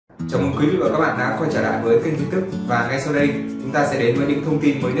Chào mừng quý vị và các bạn đã quay trở lại với kênh tin tức, và ngay sau đây chúng ta sẽ đến với những thông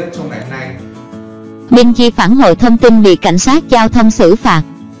tin mới nhất trong ngày hôm nay. Binz phản hồi thông tin bị cảnh sát giao thông xử phạt.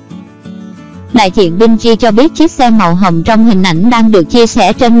 Đại diện Binz cho biết chiếc xe màu hồng trong hình ảnh đang được chia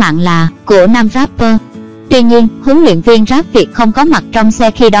sẻ trên mạng là của nam rapper. Tuy nhiên, huấn luyện viên Rap Việt không có mặt trong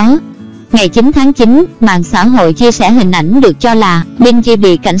xe khi đó. Ngày 9 tháng 9, mạng xã hội chia sẻ hình ảnh được cho là Binz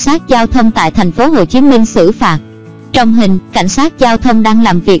bị cảnh sát giao thông tại thành phố Hồ Chí Minh xử phạt. Trong hình, cảnh sát giao thông đang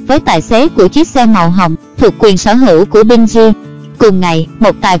làm việc với tài xế của chiếc xe màu hồng thuộc quyền sở hữu của Binz. Cùng ngày,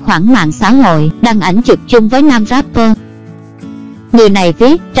 một tài khoản mạng xã hội đăng ảnh chụp chung với nam rapper. Người này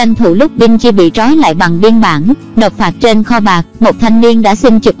viết, tranh thủ lúc Binz bị trói lại bằng biên bản nộp phạt trên kho bạc, một thanh niên đã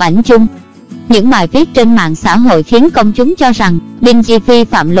xin chụp ảnh chung. Những bài viết trên mạng xã hội khiến công chúng cho rằng Binz vi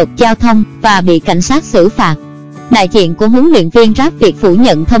phạm luật giao thông và bị cảnh sát xử phạt. Đại diện của huấn luyện viên Rap Việt phủ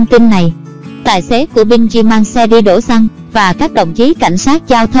nhận thông tin này. Tài xế của Binz mang xe đi đổ xăng và các đồng chí cảnh sát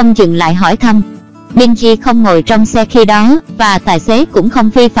giao thông dừng lại hỏi thăm. Binz không ngồi trong xe khi đó và tài xế cũng không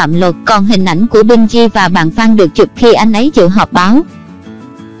vi phạm luật, còn hình ảnh của Binz và bạn fan được chụp khi anh ấy dự họp báo.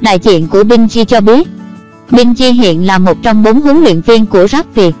 Đại diện của Binz cho biết, Binz hiện là một trong 4 huấn luyện viên của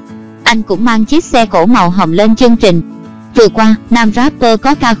Rap Việt. Anh cũng mang chiếc xe cổ màu hồng lên chương trình. Vừa qua, nam rapper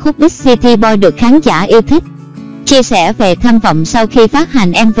có ca khúc Big City Boy được khán giả yêu thích. Chia sẻ về tham vọng sau khi phát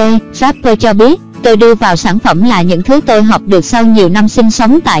hành MV, rapper cho biết, tôi đưa vào sản phẩm là những thứ tôi học được sau nhiều năm sinh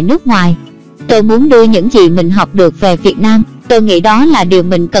sống tại nước ngoài. Tôi muốn đưa những gì mình học được về Việt Nam. Tôi nghĩ đó là điều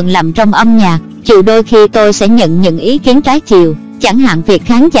mình cần làm trong âm nhạc. Dù đôi khi tôi sẽ nhận những ý kiến trái chiều, chẳng hạn việc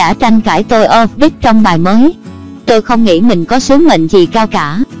khán giả tranh cãi tôi off-beat trong bài mới. Tôi không nghĩ mình có sứ mệnh gì cao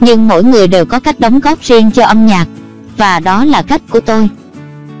cả, nhưng mỗi người đều có cách đóng góp riêng cho âm nhạc, và đó là cách của tôi.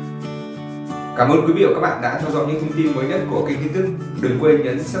 Cảm ơn quý vị và các bạn đã theo dõi những thông tin mới nhất của kênh tin tức. Đừng quên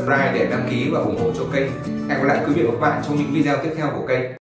nhấn subscribe để đăng ký và ủng hộ cho kênh. Hẹn gặp lại quý vị và các bạn trong những video tiếp theo của kênh.